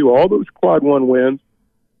 SMU, all those Quad 1 wins.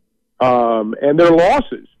 And their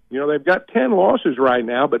losses, they've got 10 losses right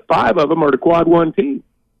now, but 5 of them are to Quad 1 teams.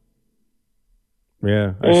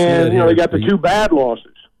 Yeah. And, they got the 2 bad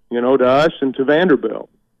losses, to us and to Vanderbilt.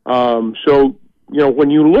 So,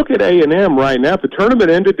 when you look at A&M right now, if the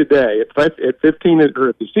tournament ended today at 15, or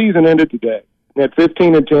if the season ended today at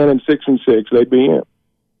 15-10 and 6-6, they'd be in.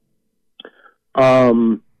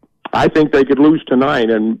 I think they could lose tonight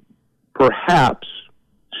and perhaps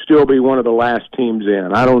still be one of the last teams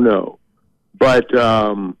in. I don't know, but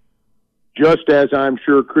just as I'm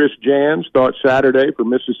sure Chris Jans thought Saturday for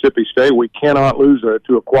Mississippi State, we cannot lose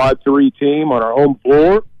to a quad 3 team on our home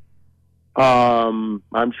floor.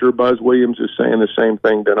 I'm sure Buzz Williams is saying the same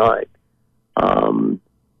thing tonight.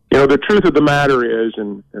 The truth of the matter is,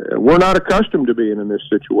 and we're not accustomed to being in this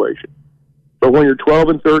situation, but when you're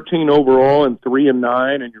 12-13 overall and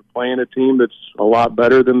 3-9, and you're playing a team that's a lot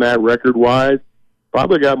better than that record-wise,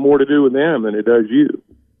 probably got more to do with them than it does you.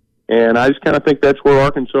 And I just kind of think that's where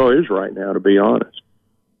Arkansas is right now, to be honest.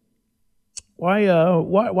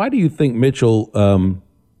 Why do you think Mitchell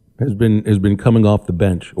has been coming off the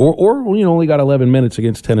bench, or only got 11 minutes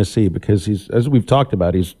against Tennessee? Because he's, as we've talked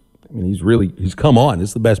about, he's come on.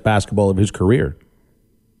 It's the best basketball of his career.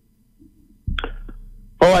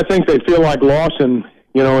 Oh, I think they feel like Lawson,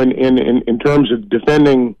 in terms of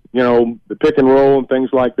defending, the pick and roll and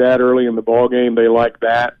things like that early in the ball game. They like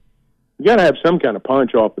that. You got to have some kind of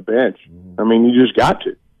punch off the bench. I mean, you just got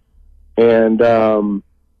to. And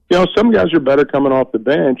some guys are better coming off the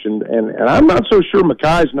bench, and I'm not so sure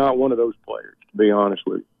Makai's not one of those players, to be honest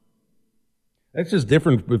with you. That's just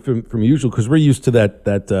different from usual, because we're used to that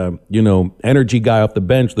energy guy off the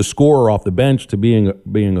bench, the scorer off the bench, to being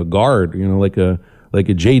a guard, like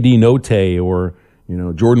a J.D. Notae or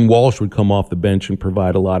Jordan Walsh would come off the bench and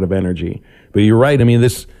provide a lot of energy. But you're right. I mean,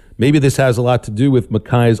 maybe this has a lot to do with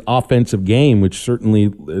Makai's offensive game, which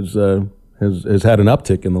certainly has had an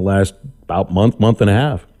uptick in the last about month and a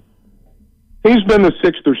half. He's been the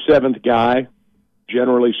 6th or 7th guy,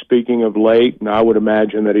 generally speaking, of late, and I would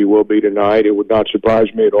imagine that he will be tonight. It would not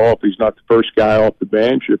surprise me at all if he's not the first guy off the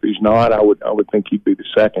bench. If he's not, I would think he'd be the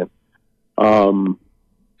second. Some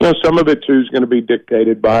of it too is going to be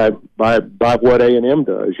dictated by what A&M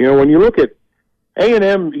does. When you look at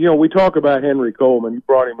A&M, we talk about Henry Coleman. You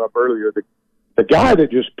brought him up earlier. The guy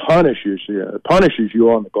that just punishes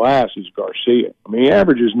you on the glass is Garcia. I mean, he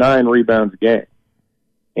averages 9 rebounds a game,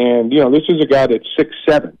 and this is a guy that's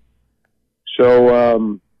 6'7".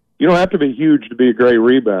 So you don't have to be huge to be a great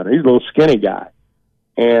rebounder. He's a little skinny guy,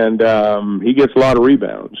 and he gets a lot of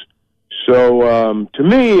rebounds. So to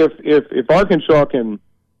me, if Arkansas can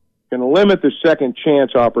limit the second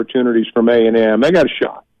chance opportunities from A&M, they got a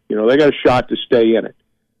shot. They got a shot to stay in it.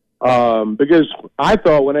 Because I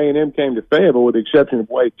thought when A&M came to Fayetteville, with the exception of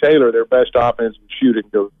Wade Taylor, their best offense would shoot it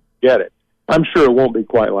and go get it. I'm sure it won't be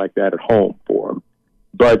quite like that at home for them.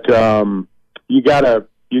 But you gotta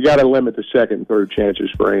limit the second and third chances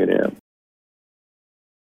for A&M.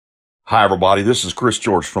 Hi, everybody. This is Chris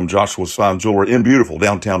George from Joshua's Fine Jewelry in beautiful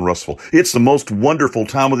downtown Russellville. It's the most wonderful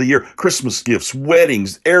time of the year. Christmas gifts,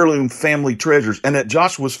 weddings, heirloom family treasures. And at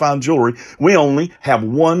Joshua's Fine Jewelry, we only have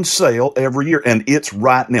one sale every year, and it's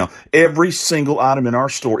right now. Every single item in our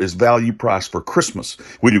store is value priced for Christmas.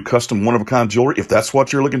 We do custom one-of-a-kind jewelry. If that's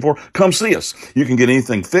what you're looking for, come see us. You can get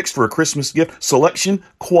anything fixed for a Christmas gift. Selection,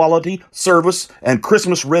 quality, service, and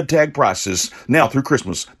Christmas red tag prices now through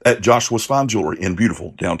Christmas at Joshua's Fine Jewelry in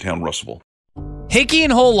beautiful downtown Russellville. Hickey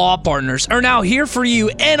and Hull Law Partners are now here for you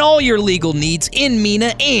and all your legal needs in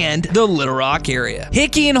Mena and the Little Rock area.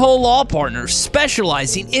 Hickey and Hull Law Partners,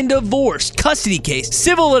 specializing in divorce, custody case,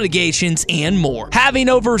 civil litigations, and more. Having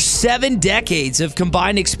over 7 decades of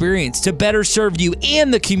combined experience to better serve you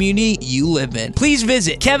and the community you live in. Please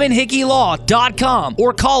visit KevinHickeyLaw.com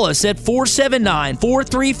or call us at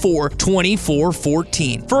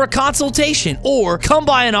 479-434-2414 for a consultation, or come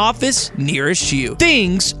by an office nearest you.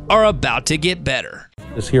 Things are about to get better.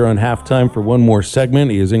 Is here on halftime for one more segment.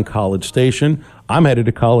 He is in College Station. I'm headed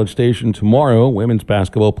to College Station tomorrow. Women's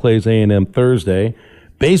basketball plays A&M Thursday.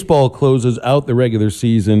 Baseball closes out the regular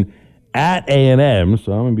season at A&M,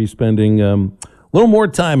 so I'm going to be spending a little more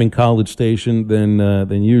time in College Station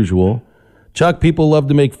than usual. Chuck, people love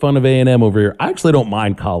to make fun of A&M over here. I actually don't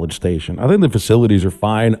mind College Station. I think the facilities are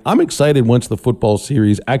fine. I'm excited once the football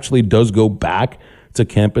series actually does go back to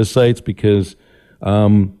campus sites, because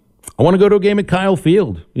I want to go to a game at Kyle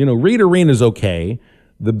Field. Reed Arena is okay.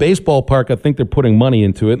 The baseball park, I think they're putting money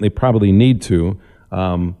into it, and they probably need to.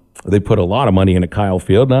 They put a lot of money into Kyle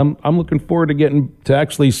Field, and I'm looking forward to getting to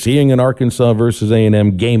actually seeing an Arkansas versus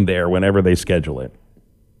A&M game there whenever they schedule it.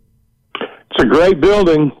 It's a great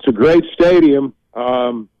building. It's a great stadium.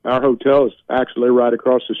 Our hotel is actually right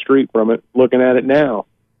across the street from it. Looking at it now,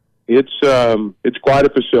 it's quite a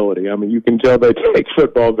facility. I mean, you can tell they take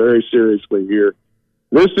football very seriously here.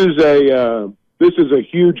 This is a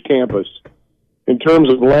huge campus. In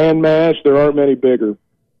terms of land mass, there aren't many bigger.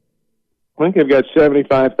 I think they've got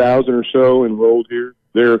 75,000 or so enrolled here.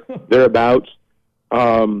 Thereabouts.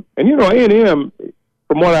 And A&M,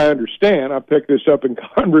 from what I understand, I picked this up in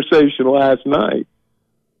conversation last night.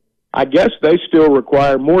 I guess they still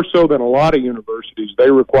require, more so than a lot of universities, they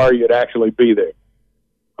require you to actually be there.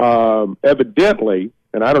 Evidently,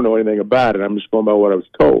 and I don't know anything about it, I'm just going by what I was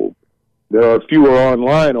told, there are fewer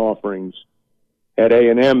online offerings at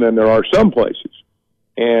A&M than there are some places.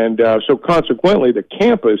 And so consequently, the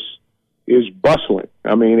campus is bustling.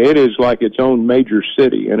 I mean, it is like its own major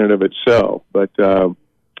city in and of itself. But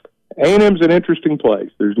A&M's an interesting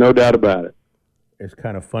place. There's no doubt about it. It's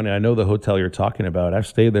kind of funny. I know the hotel you're talking about. I've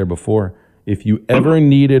stayed there before. If you ever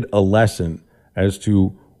needed a lesson as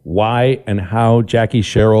to why and how Jackie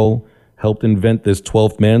Sherrill helped invent this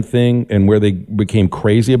 12th man thing and where they became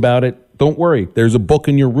crazy about it, don't worry. There's a book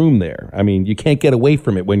in your room there. I mean, you can't get away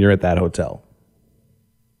from it when you're at that hotel.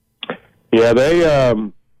 Yeah,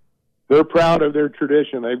 they're proud of their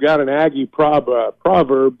tradition. They've got an Aggie proverb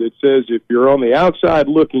that says, if you're on the outside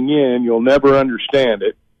looking in, you'll never understand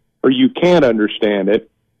it, or you can't understand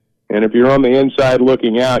it. And if you're on the inside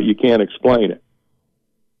looking out, you can't explain it.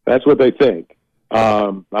 That's what they think.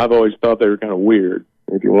 I've always thought they were kind of weird,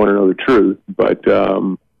 if you want to know the truth. But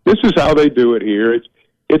this is how they do it here.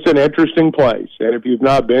 It's an interesting place. And if you've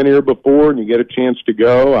not been here before and you get a chance to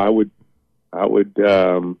go, I would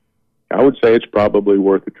say it's probably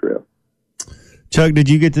worth a trip. Chuck, did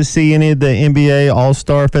you get to see any of the NBA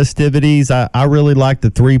All-Star festivities? I really liked the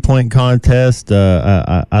three-point contest.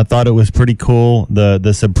 I thought it was pretty cool.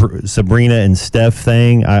 The Sabrina and Steph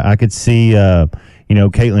thing. I could see,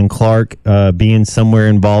 Caitlin Clark being somewhere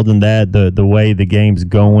involved in that. The way the game's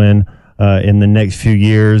going in the next few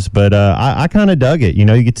years. But I kind of dug it. You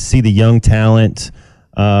get to see the young talent.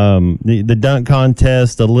 The dunk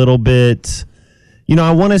contest a little bit.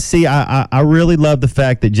 I want to see, I really love the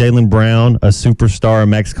fact that Jaylen Brown, a superstar, a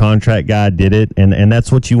max contract guy, did it. And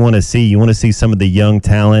that's what you want to see. You want to see some of the young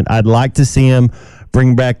talent. I'd like to see him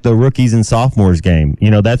bring back the rookies and sophomores game.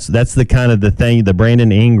 That's the kind of the thing, the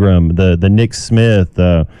Brandon Ingram, the Nick Smith,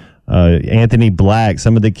 Anthony Black,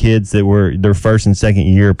 some of the kids that were their first and second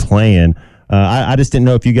year playing. I just didn't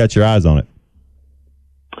know if you got your eyes on it.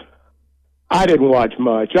 I didn't watch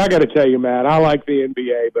much. I got to tell you, Matt, I like the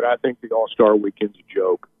NBA, but I think the All-Star Weekend's a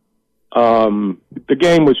joke. The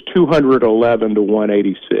game was 211 to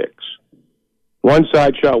 186. One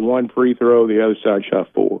side shot one free throw, the other side shot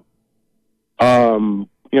four.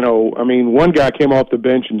 One guy came off the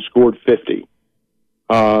bench and scored 50.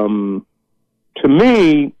 To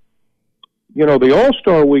me, the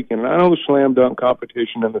All-Star Weekend, I know the slam dunk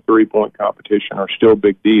competition and the three-point competition are still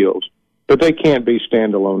big deals, but they can't be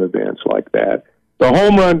standalone events like that. The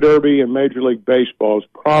Home Run Derby in Major League Baseball is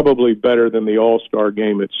probably better than the All-Star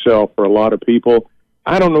Game itself for a lot of people.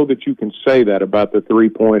 I don't know that you can say that about the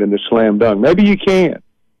three-point and the slam dunk. Maybe you can,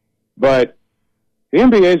 but the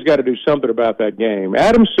NBA's got to do something about that game.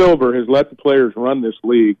 Adam Silver has let the players run this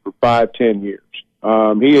league for 5-10 years.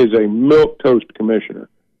 He is a milquetoast commissioner,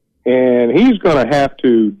 and he's going to have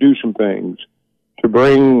to do some things to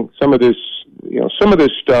bring some of this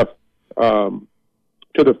stuff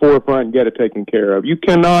to the forefront and get it taken care of. You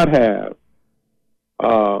cannot have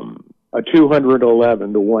a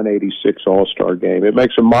 211 to 186 All-Star game. It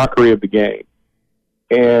makes a mockery of the game.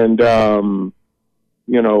 And,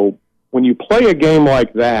 when you play a game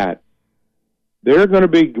like that, there are going to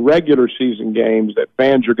be regular season games that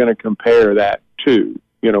fans are going to compare that to.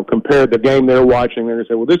 Compare the game they're watching. They're going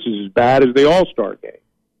to say, well, this is as bad as the All-Star game.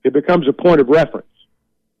 It becomes a point of reference.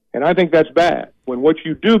 And I think that's bad. When what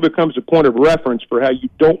you do becomes a point of reference for how you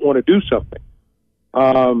don't want to do something,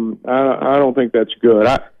 I don't think that's good.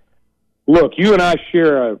 Look, you and I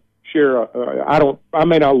I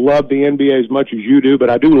may not love the NBA as much as you do, but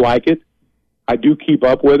I do like it. I do keep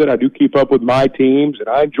up with it. I do keep up with my teams, and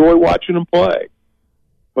I enjoy watching them play.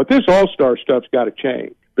 But this All-Star stuff's got to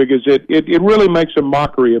change because it really makes a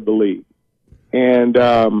mockery of the league. And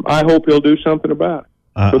I hope he'll do something about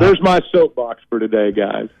it. So there's my soapbox for today,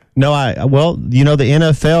 guys. No, the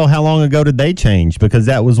NFL, how long ago did they change? Because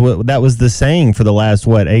that was the saying for the last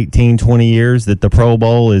 18, 20 years, that the Pro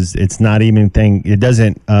Bowl it's not even thing. It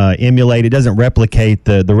doesn't emulate, it doesn't replicate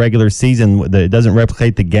the regular season. It doesn't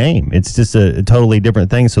replicate the game. It's just a totally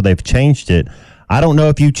different thing. So they've changed it. I don't know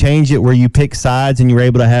if you change it where you pick sides and you're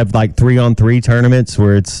able to have like 3-on-3 tournaments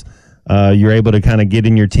where it's you're able to kind of get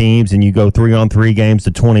in your teams and you go 3-on-3 games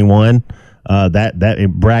to 21.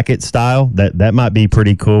 That bracket style that might be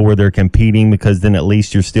pretty cool where they're competing, because then at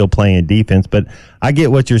least you're still playing defense. But I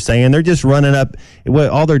get what you're saying. They're just running up.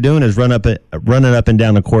 All they're doing is running up and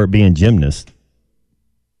down the court being gymnasts.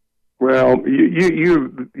 Well,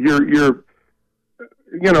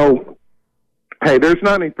 hey, there's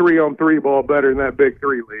not any 3-on-3 ball better than that Big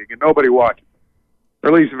Three league, and nobody watches, or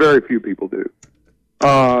at least very few people do.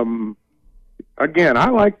 Again, I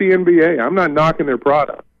like the NBA. I'm not knocking their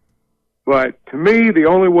product. But to me, the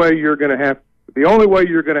only way you're going to have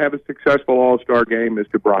a successful All-Star game is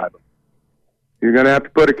to bribe them. You're going to have to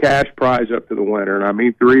put a cash prize up to the winner, and I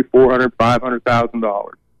mean $300,000, $400,000,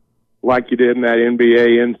 $500,000, like you did in that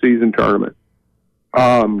NBA in-season tournament.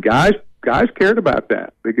 Guys cared about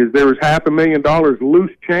that because there was $500,000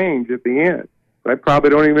 loose change at the end. They probably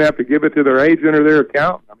don't even have to give it to their agent or their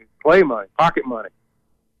accountant. I mean, play money, pocket money.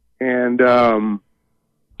 And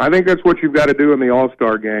I think that's what you've got to do in the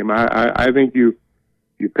All-Star game. I think you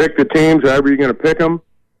pick the teams however you're going to pick them,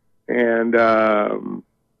 and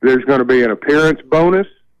there's going to be an appearance bonus.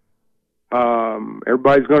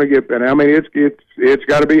 Everybody's going to get, and I mean it's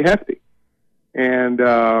got to be hefty. And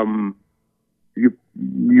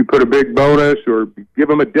you put a big bonus or give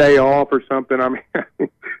them a day off or something. I mean,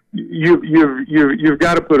 you've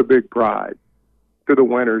got to put a big prize to the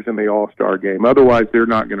winners in the All-Star game. Otherwise, they're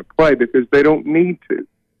not going to play because they don't need to.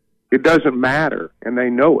 It doesn't matter, and they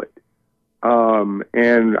know it.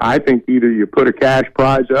 And I think either you put a cash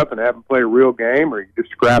prize up and have them play a real game, or you just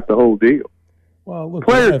scrap the whole deal. Well, look,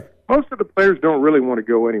 most of the players don't really want to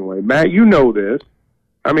go anyway. Matt, you know this.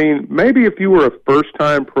 I mean, maybe if you were a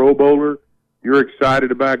first-time Pro Bowler, you're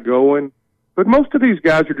excited about going, but most of these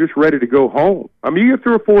guys are just ready to go home. I mean, you get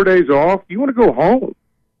 3 or 4 days off, you want to go home.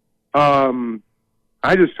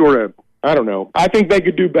 I just I don't know. I think they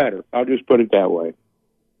could do better. I'll just put it that way.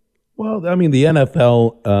 Well, I mean, the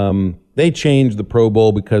NFL, they changed the Pro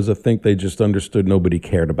Bowl because I think they just understood nobody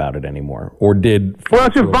cared about it anymore, or did. Well,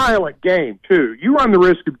 it's a violent game, too. You run the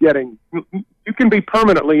risk of you can be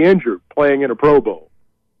permanently injured playing in a Pro Bowl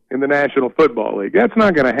in the National Football League. That's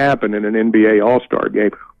not going to happen in an NBA All-Star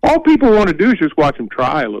game. All people want to do is just watch them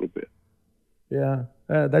try a little bit. Yeah,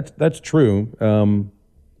 that's true.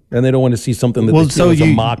 And they don't want to see something that they feel is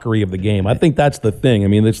a mockery of the game. I think that's the thing. I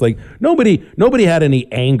mean, it's like nobody had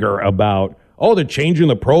any anger about, oh, they're changing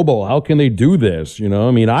the Pro Bowl. How can they do this? You know,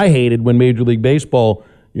 I mean, I hated when Major League Baseball,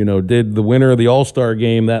 did the winner of the All-Star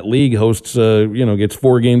game, that league hosts, gets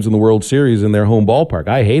 4 games in the World Series in their home ballpark.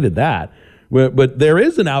 I hated that. But there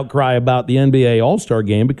is an outcry about the NBA All-Star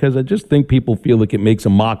game because I just think people feel like it makes a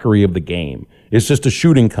mockery of the game. It's just a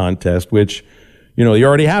shooting contest, which, you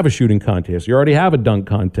already have a shooting contest. You already have a dunk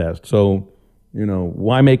contest. So,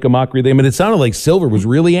 why make a mockery of them? And it sounded like Silver was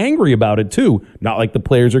really angry about it, too. Not like the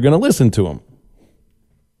players are going to listen to him.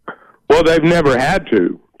 Well, they've never had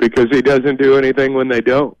to because he doesn't do anything when they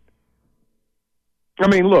don't. I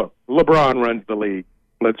mean, look, LeBron runs the league.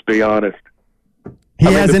 Let's be honest. He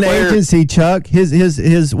has an agency, Chuck.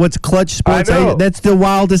 His what's Clutch Sports? That's the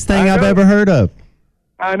wildest thing I've ever heard of.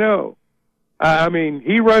 I know. I mean,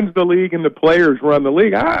 he runs the league and the players run the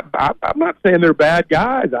league. I'm not saying they're bad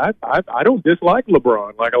guys. I don't dislike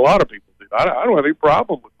LeBron like a lot of people do. I don't have any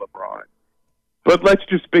problem with LeBron. But let's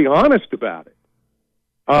just be honest about it.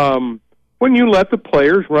 When you let the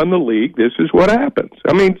players run the league, this is what happens.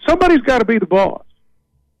 I mean, somebody's got to be the boss.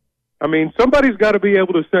 I mean, somebody's got to be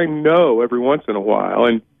able to say no every once in a while.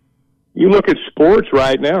 And you look at sports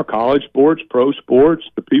right now, college sports, pro sports,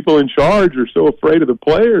 the people in charge are so afraid of the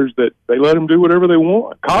players that they let them do whatever they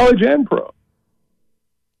want, college and pro.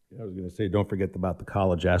 I was going to say, don't forget about the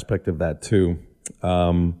college aspect of that, too.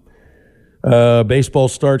 Baseball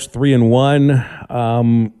starts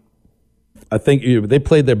 3-1. I think they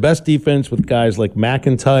played their best defense with guys like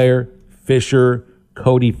McIntyre, Fisher,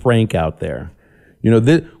 Cody Frank out there.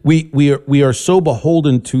 We are so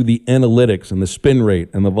beholden to the analytics and the spin rate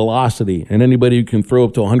and the velocity and anybody who can throw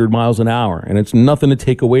up to 100 miles an hour. And it's nothing to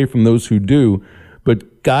take away from those who do.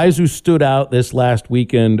 But guys who stood out this last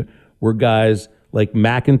weekend were guys like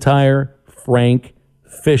McIntyre, Frank,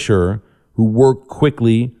 Fisher, who worked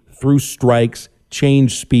quickly, threw strikes,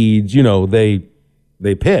 changed speeds.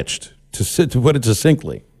 They pitched, to put it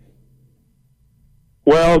succinctly.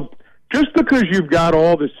 Well, just because you've got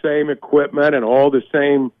all the same equipment and all the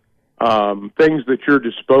same things at your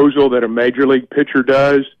disposal that a major league pitcher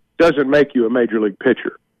doesn't make you a major league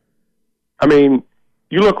pitcher. I mean,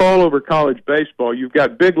 you look all over college baseball, you've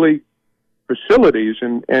got big league facilities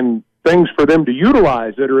and things for them to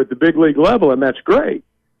utilize that are at the big league level, and that's great.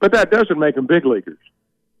 But that doesn't make them big leaguers.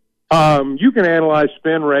 You can analyze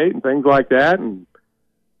spin rate and things like that and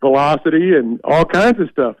velocity and all kinds of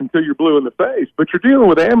stuff until you're blue in the face. But you're dealing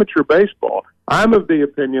with amateur baseball. I'm of the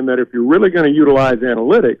opinion that if you're really going to utilize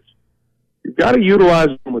analytics, you've got to utilize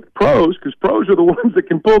them with pros because pros are the ones that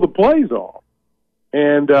can pull the plays off.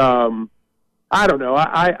 And I don't know.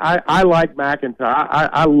 I like McIntyre.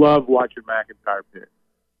 I love watching McIntyre pitch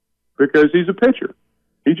because he's a pitcher.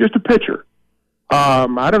 He's just a pitcher. I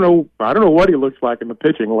don't know what he looks like in the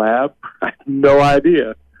pitching lab. I have no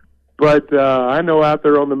idea. But I know out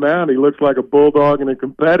there on the mound, he looks like a bulldog and a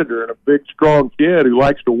competitor and a big, strong kid who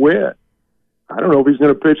likes to win. I don't know if he's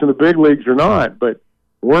going to pitch in the big leagues or not, but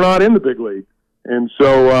we're not in the big league. And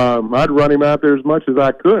so I'd run him out there as much as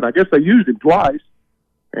I could. I guess they used him twice,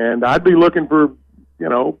 and I'd be looking for,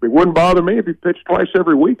 it wouldn't bother me if he pitched twice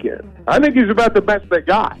every weekend. I think he's about the best they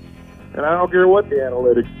got, and I don't care what the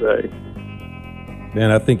analytics say. Man,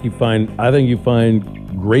 I think you find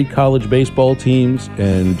great college baseball teams,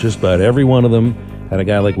 and just about every one of them had a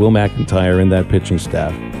guy like Will McIntyre in that pitching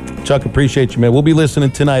staff. Chuck, appreciate you, man. We'll be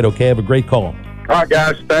listening tonight, okay? Have a great call. All right,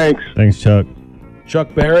 guys. Thanks. Thanks, Chuck.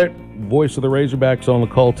 Chuck Barrett, voice of the Razorbacks, on the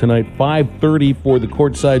call tonight, 5:30 for the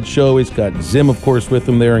courtside show. He's got Zim, of course, with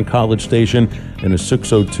him there in College Station, and a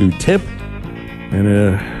 6:02 tip. And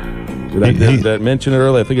did I mention it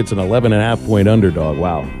earlier? I think it's an 11.5-point underdog.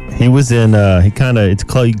 Wow. He was in. It's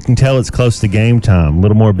close. You can tell it's close to game time. A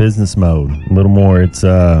little more business mode. A little more. It's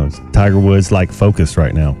Tiger Woods like focus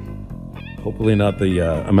right now. Hopefully not the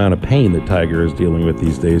amount of pain that Tiger is dealing with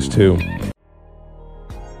these days too.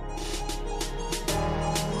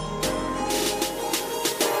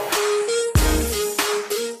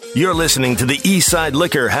 You're listening to the Eastside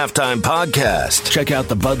Liquor Halftime Podcast. Check out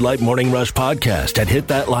the Bud Light Morning Rush Podcast at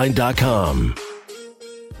hitthatline.com.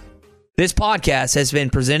 This podcast has been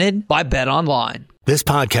presented by Bet Online. This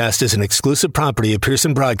podcast is an exclusive property of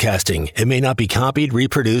Pearson Broadcasting. It may not be copied,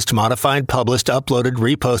 reproduced, modified, published, uploaded,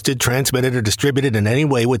 reposted, transmitted, or distributed in any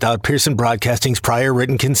way without Pearson Broadcasting's prior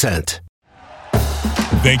written consent.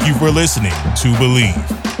 Thank you for listening to Believe.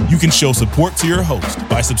 You can show support to your host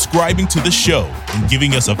by subscribing to the show and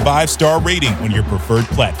giving us a 5-star rating on your preferred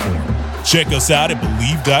platform. Check us out at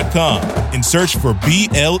Believe.com and search for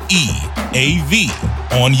BLEAV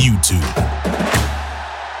on YouTube.